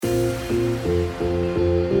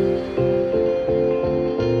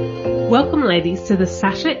Welcome, ladies, to the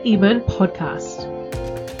Sasha Eburn podcast,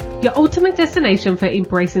 your ultimate destination for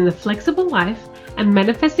embracing the flexible life and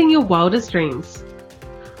manifesting your wildest dreams.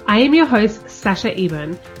 I am your host, Sasha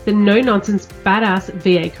Eburn, the no-nonsense badass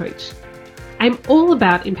VA coach. I'm all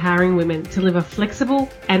about empowering women to live a flexible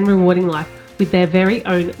and rewarding life with their very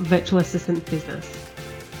own virtual assistant business.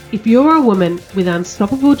 If you're a woman with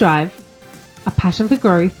unstoppable drive, a passion for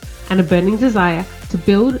growth, and a burning desire to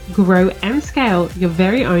build, grow, and scale your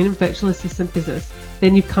very own virtual assistant business,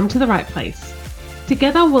 then you've come to the right place.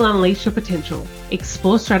 Together, we'll unleash your potential,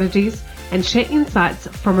 explore strategies, and share insights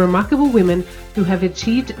from remarkable women who have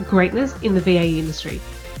achieved greatness in the VA industry.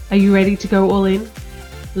 Are you ready to go all in?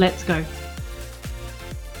 Let's go.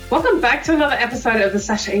 Welcome back to another episode of the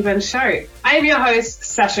Sasha Eburn Show. I am your host,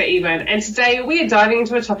 Sasha Eburn, and today we are diving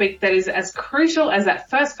into a topic that is as crucial as that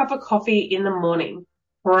first cup of coffee in the morning: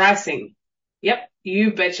 pricing. Yep,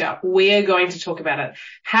 you betcha. We're going to talk about it.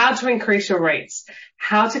 How to increase your rates,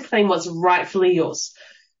 how to claim what's rightfully yours.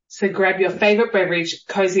 So grab your favorite beverage,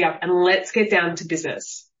 cozy up, and let's get down to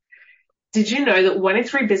business. Did you know that 1 in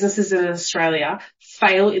 3 businesses in Australia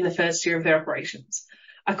fail in the first year of their operations?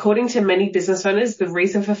 According to many business owners, the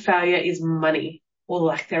reason for failure is money or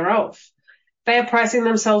lack thereof. They are pricing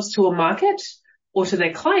themselves to a market or to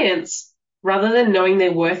their clients rather than knowing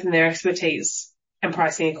their worth and their expertise and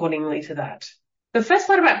pricing accordingly to that. The first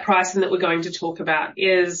part about pricing that we're going to talk about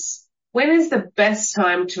is, when is the best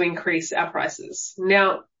time to increase our prices?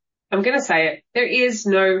 Now, I'm going to say it. There is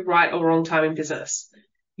no right or wrong time in business.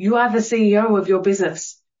 You are the CEO of your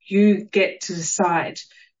business. You get to decide.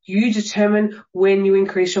 You determine when you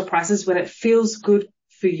increase your prices, when it feels good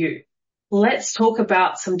for you. Let's talk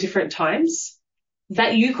about some different times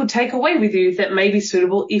that you could take away with you that may be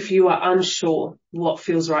suitable if you are unsure what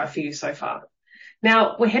feels right for you so far.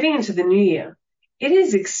 Now, we're heading into the new year. It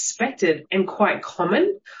is expected and quite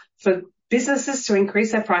common for businesses to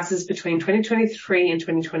increase their prices between 2023 and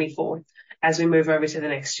 2024 as we move over to the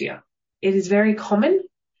next year. It is very common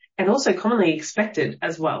and also commonly expected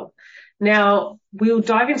as well. Now, we'll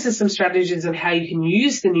dive into some strategies on how you can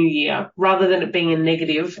use the new year rather than it being a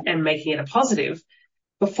negative and making it a positive.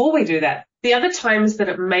 Before we do that, the other times that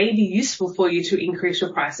it may be useful for you to increase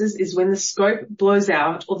your prices is when the scope blows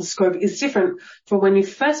out or the scope is different from when you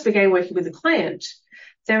first began working with a client.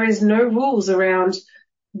 There is no rules around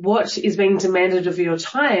what is being demanded of your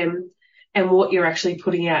time and what you're actually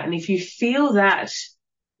putting out. And if you feel that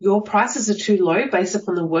your prices are too low based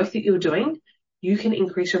upon the work that you're doing, you can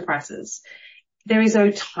increase your prices. There is no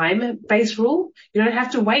time-based rule. You don't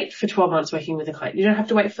have to wait for 12 months working with a client. You don't have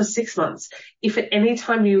to wait for 6 months. If at any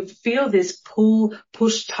time you feel this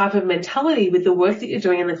pull-push type of mentality with the work that you're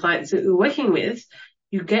doing and the clients that you're working with,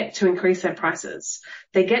 you get to increase their prices.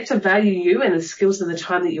 They get to value you and the skills and the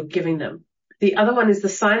time that you're giving them. The other one is the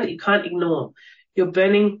sign that you can't ignore. You're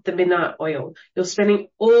burning the midnight oil. You're spending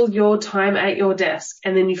all your time at your desk,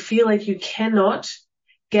 and then you feel like you cannot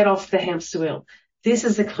get off the hamster wheel. This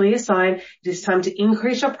is a clear sign it is time to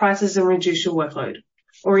increase your prices and reduce your workload,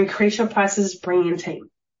 or increase your prices, bring in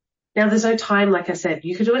team. Now, there's no time, like I said.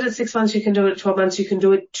 You can do it at 6 months, you can do it at 12 months, you can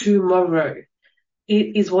do it tomorrow.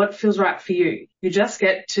 It is what feels right for you. You just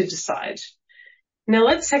get to decide. Now,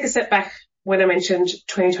 let's take a step back when I mentioned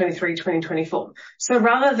 2023, 2024. So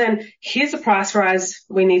rather than here's a price rise,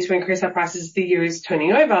 we need to increase our prices, the year is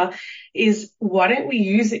turning over, is why don't we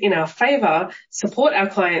use it in our favor, support our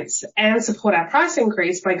clients and support our price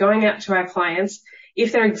increase by going out to our clients,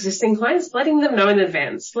 if they're existing clients, letting them know in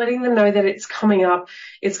advance, letting them know that it's coming up,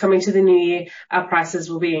 it's coming to the new year, our prices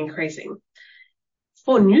will be increasing.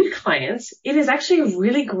 For new clients, it is actually a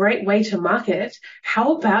really great way to market.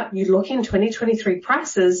 How about you lock in 2023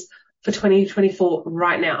 prices for 2024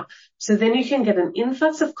 right now? So then you can get an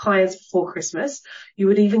influx of clients before Christmas. You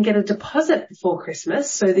would even get a deposit before Christmas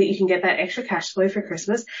so that you can get that extra cash flow for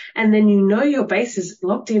Christmas. And then you know your base is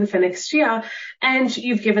locked in for next year, and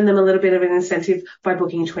you've given them a little bit of an incentive by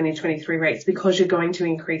booking 2023 rates because you're going to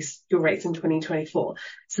increase your rates in 2024.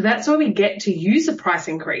 So that's where we get to use a price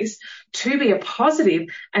increase to be a positive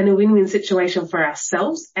and a win-win situation for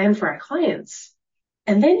ourselves and for our clients.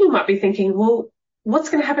 And then you might be thinking, well,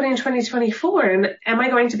 what's going to happen in 2024? And am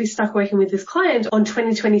I going to be stuck working with this client on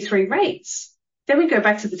 2023 rates? Then we go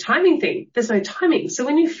back to the timing thing. There's no timing. So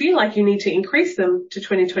when you feel like you need to increase them to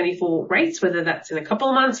 2024 rates, whether that's in a couple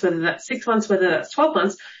of months, whether that's 6 months, whether that's 12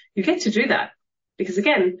 months, you get to do that. Because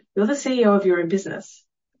again, you're the CEO of your own business.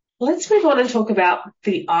 Let's move on and talk about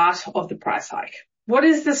the art of the price hike. What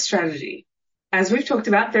is the strategy? As we've talked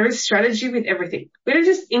about, there is strategy with everything. We don't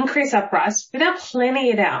just increase our price without planning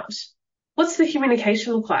it out. What's the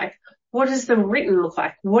communication look like? What does the written look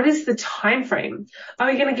like? What is the time frame? Are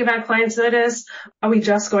we going to give our clients notice? Are we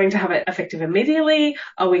just going to have it effective immediately?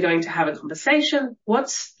 Are we going to have a conversation?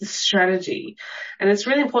 What's the strategy? And it's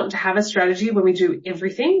really important to have a strategy when we do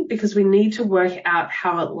everything, because we need to work out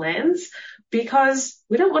how it lands, because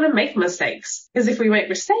we don't want to make mistakes. Because if we make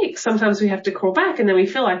mistakes, sometimes we have to crawl back and then we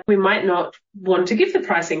feel like we might not want to give the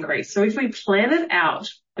price increase. So if we plan it out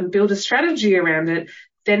and build a strategy around it,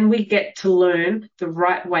 then we get to learn the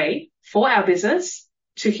right way for our business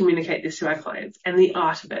to communicate this to our clients and the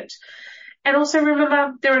art of it. And also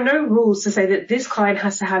remember, there are no rules to say that this client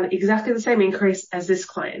has to have exactly the same increase as this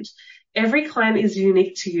client. Every client is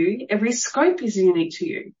unique to you. Every scope is unique to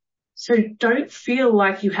you. So don't feel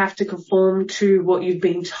like you have to conform to what you've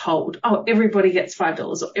been told. Oh, everybody gets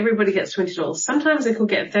 $5 or everybody gets $20. Sometimes they could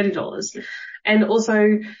get $30. And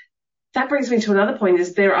also that brings me to another point,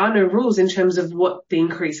 is there are no rules in terms of what the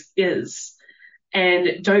increase is.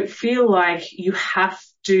 And don't feel like you have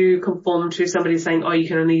to conform to somebody saying, oh, you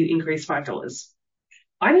can only increase $5.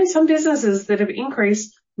 I know some businesses that have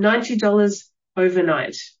increased $90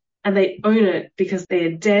 overnight, and they own it because they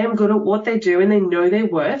are damn good at what they do and they know their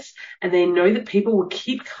worth, and they know that people will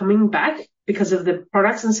keep coming back because of the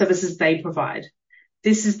products and services they provide.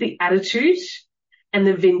 This is the attitude and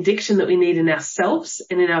the vindication that we need in ourselves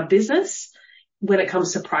and in our business when it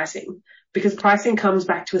comes to pricing, because pricing comes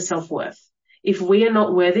back to a self-worth. If we are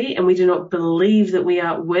not worthy and we do not believe that we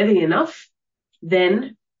are worthy enough,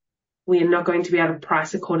 then we are not going to be able to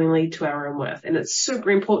price accordingly to our own worth. And it's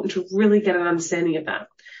super important to really get an understanding of that.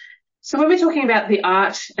 So when we're talking about the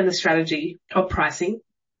art and the strategy of pricing,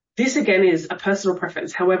 this again is a personal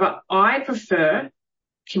preference. However, I prefer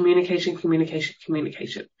communication,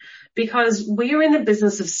 because we are in the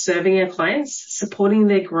business of serving our clients, supporting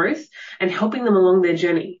their growth and helping them along their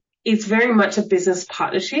journey. It's very much a business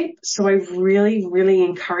partnership. So I really, really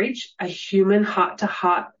encourage a human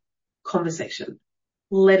heart-to-heart conversation.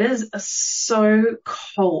 Letters are so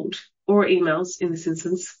cold, or emails in this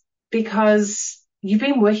instance, because you've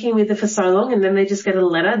been working with them for so long and then they just get a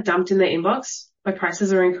letter dumped in their inbox, my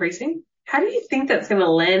prices are increasing. How do you think that's going to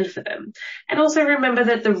land for them? And also remember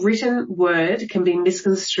that the written word can be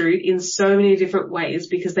misconstrued in so many different ways,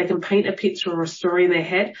 because they can paint a picture or a story in their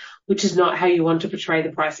head, which is not how you want to portray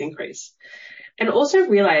the price increase. And also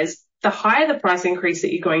realize the higher the price increase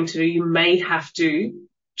that you're going to do, you may have to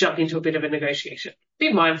jump into a bit of a negotiation.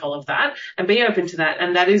 Be mindful of that and be open to that.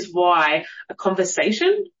 And that is why a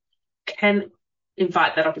conversation can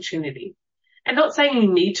invite that opportunity. And not saying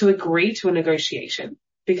you need to agree to a negotiation,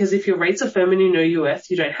 because if your rates are firm and you know your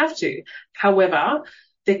worth, you don't have to. However,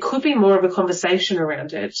 there could be more of a conversation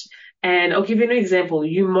around it. And I'll give you an example.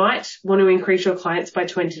 You might want to increase your clients by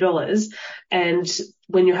 $20. And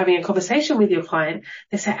when you're having a conversation with your client,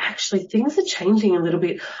 they say, actually, things are changing a little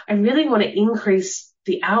bit. I really want to increase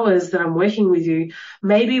the hours that I'm working with you.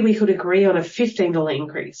 Maybe we could agree on a $15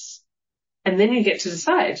 increase. And then you get to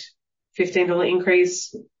decide, $15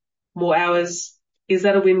 increase, more hours. Is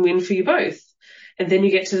that a win-win for you both? And then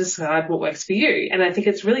you get to decide what works for you. And I think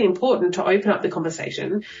it's really important to open up the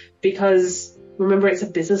conversation, because remember, it's a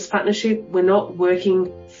business partnership. We're not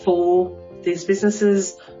working for these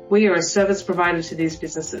businesses. We are a service provider to these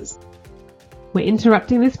businesses. We're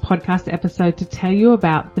interrupting this podcast episode to tell you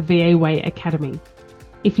about the VA Way Academy.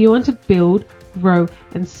 If you want to build, grow,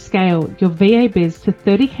 and scale your VA biz to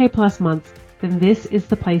 30K plus months, then this is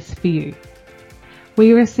the place for you.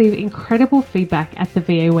 We receive incredible feedback at the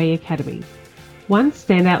VA Way Academy. One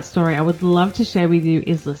standout story I would love to share with you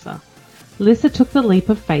is Lissa. Lissa took the leap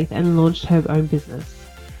of faith and launched her own business.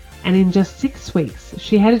 And in just 6 weeks,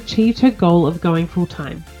 she had achieved her goal of going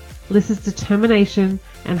full-time. Lissa's determination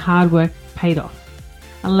and hard work paid off,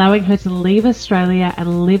 allowing her to leave Australia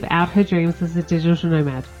and live out her dreams as a digital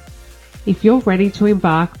nomad. If you're ready to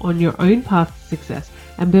embark on your own path to success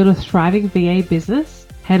and build a thriving VA business,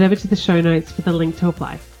 head over to the show notes for the link to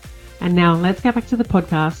apply. And now let's get back to the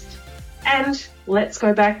podcast. And let's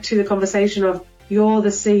go back to the conversation of you're the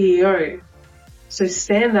CEO. So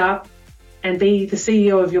stand up and be the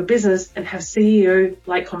CEO of your business and have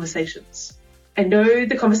CEO-like conversations. I know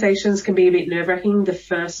the conversations can be a bit nerve-wracking the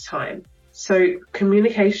first time. So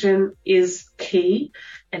communication is key,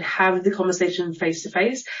 and have the conversation face to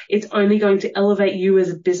face. It's only going to elevate you as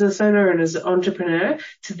a business owner and as an entrepreneur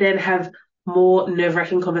to then have more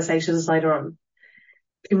nerve-wracking conversations later on.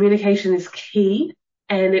 Communication is key,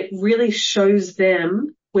 and it really shows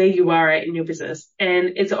them where you are at in your business.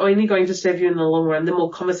 And it's only going to serve you in the long run. The more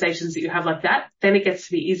conversations that you have like that, then it gets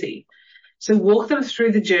to be easy. So walk them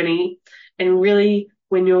through the journey, and really,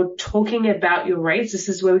 when you're talking about your rates, this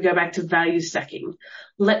is where we go back to value stacking.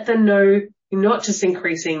 Let them know You're not just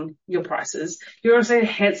increasing your prices, you're also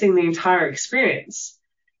enhancing the entire experience.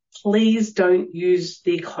 Please don't use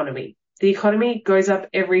the economy. The economy goes up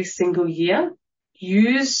every single year.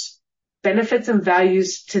 Use benefits and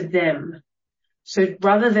values to them. So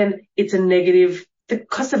rather than it's a negative, the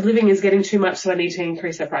cost of living is getting too much, so I need to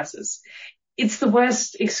increase their prices. It's the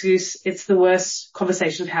worst excuse. It's the worst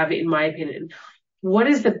conversation to have, in my opinion. What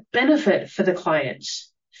is the benefit for the client,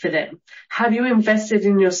 for them? Have you invested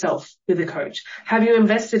in yourself with a coach? Have you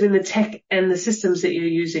invested in the tech and the systems that you're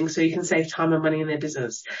using so you can save time and money in their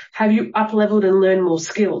business? Have you up-leveled and learned more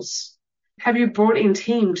skills? Have you brought in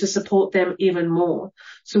team to support them even more?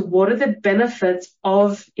 So what are the benefits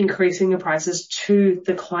of increasing your prices to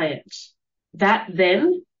the client? That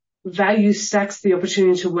then value stacks the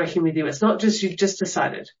opportunity to working with you. It's not just you've just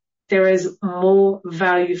decided. There is more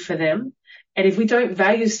value for them. And if we don't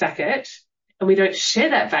value stack it and we don't share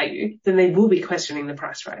that value, then they will be questioning the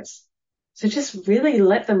price rise. So just really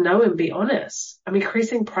let them know and be honest. I'm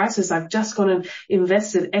increasing prices. I've just gone and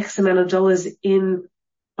invested X amount of dollars in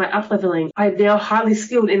my up-leveling. I'm now highly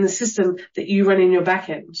skilled in the system that you run in your back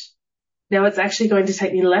end. Now it's actually going to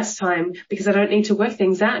take me less time because I don't need to work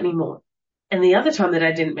things out anymore. And the other time that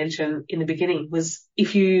I didn't mention in the beginning was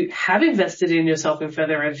if you have invested in yourself in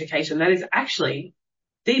further education, that is actually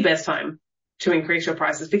the best time to increase your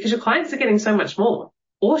prices because your clients are getting so much more.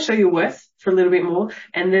 Or show your worth for a little bit more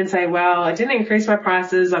and then say, well, I didn't increase my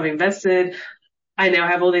prices. I've invested. I now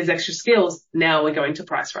have all these extra skills. Now we're going to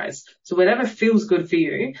price rise. So whatever feels good for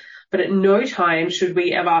you, but at no time should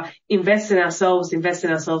we ever invest in ourselves and invest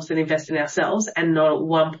in ourselves and not at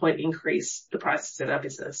one point increase the prices in our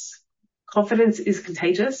business. Confidence is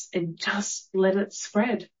contagious and just let it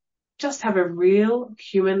spread. Just have a real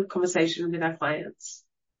human conversation with our clients.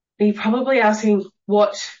 And you're probably asking,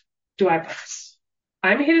 what do I price?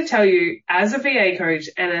 I'm here to tell you, as a VA coach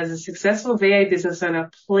and as a successful VA business owner,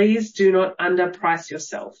 please do not underprice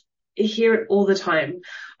yourself. I hear it all the time.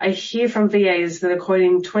 I hear from VAs that are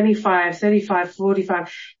quoting 25, 35,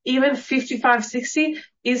 45, even 55, 60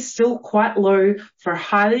 is still quite low for a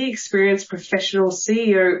highly experienced professional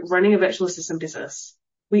CEO running a virtual assistant business.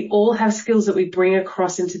 We all have skills that we bring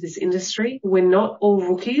across into this industry. We're not all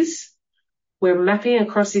rookies. We're mapping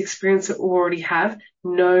across the experience that we already have.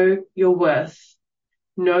 Know your worth.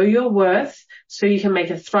 Know your worth so you can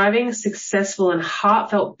make a thriving, successful, and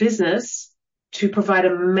heartfelt business to provide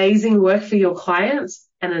amazing work for your clients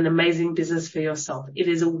and an amazing business for yourself. It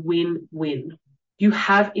is a win-win. You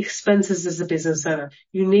have expenses as a business owner.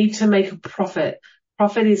 You need to make a profit.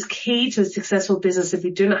 Profit is key to a successful business. If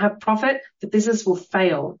you do not have profit, the business will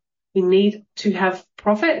fail. You need to have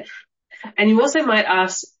profit. And you also might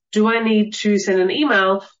ask, do I need to send an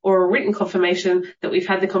email or a written confirmation that we've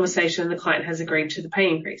had the conversation and the client has agreed to the pay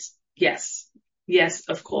increase? Yes. Yes,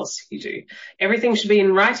 of course you do. Everything should be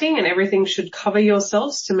in writing and everything should cover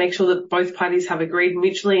yourselves to make sure that both parties have agreed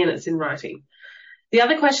mutually and it's in writing. The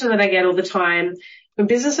other question that I get all the time, when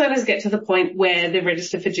business owners get to the point where they're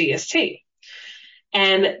registered for GST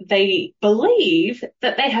and they believe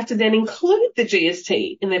that they have to then include the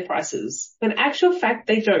GST in their prices. But in actual fact,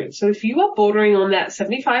 they don't. So if you are bordering on that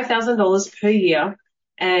 $75,000 per year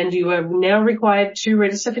and you are now required to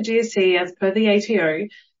register for GST as per the ATO,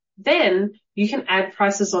 then you can add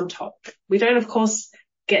prices on top. We don't, of course,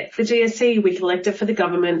 get the GST. We collect it for the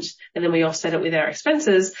government and then we offset it with our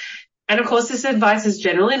expenses. And of course, this advice is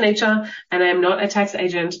general in nature and I am not a tax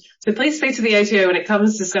agent. So please speak to the ATO when it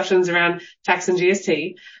comes to discussions around tax and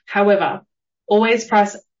GST. However, always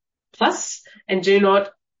price plus and do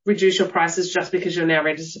not reduce your prices just because you're now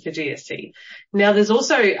registered for GST. Now, there's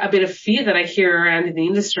also a bit of fear that I hear around in the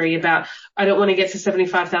industry about, I don't want to get to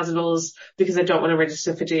 $75,000 because I don't want to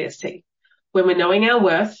register for GST. When we're knowing our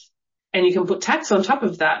worth and you can put tax on top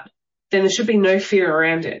of that, then there should be no fear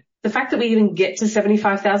around it. The fact that we even get to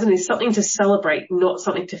 75,000 is something to celebrate, not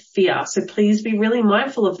something to fear. So please be really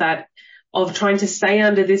mindful of that, of trying to stay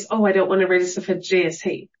under this, oh, I don't want to register for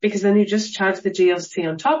GST, because then you just charge the GST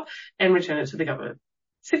on top and return it to the government.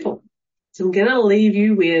 Simple. So I'm going to leave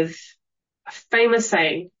you with a famous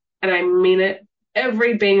saying, and I mean it,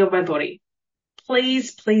 every being of my body.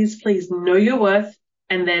 Please, please, please know your worth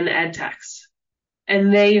and then add tax.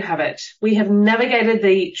 And there you have it. We have navigated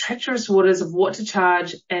the treacherous waters of what to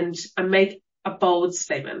charge, and I make a bold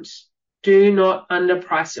statement. Do not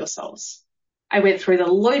underprice yourselves. I went through the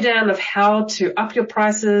lowdown of how to up your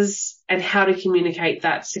prices and how to communicate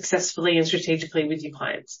that successfully and strategically with your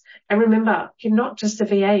clients. And remember, you're not just a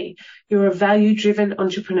VA, you're a value-driven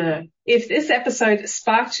entrepreneur. If this episode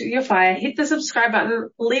sparked your fire, hit the subscribe button,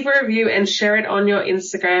 leave a review and share it on your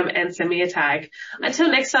Instagram and send me a tag. Until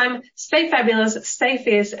next time, stay fabulous, stay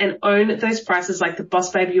fierce and own those prices like the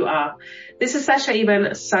boss babe you are. This is Sasha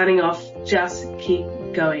Eben signing off. Just keep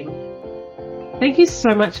going. Thank you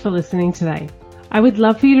so much for listening today. I would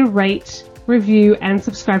love for you to rate, review and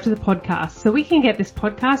subscribe to the podcast so we can get this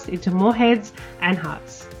podcast into more heads and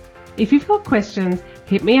hearts. If you've got questions,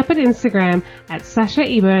 hit me up at Instagram at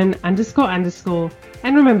 @SashaEben__.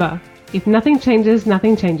 And remember, if nothing changes,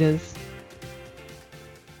 nothing changes.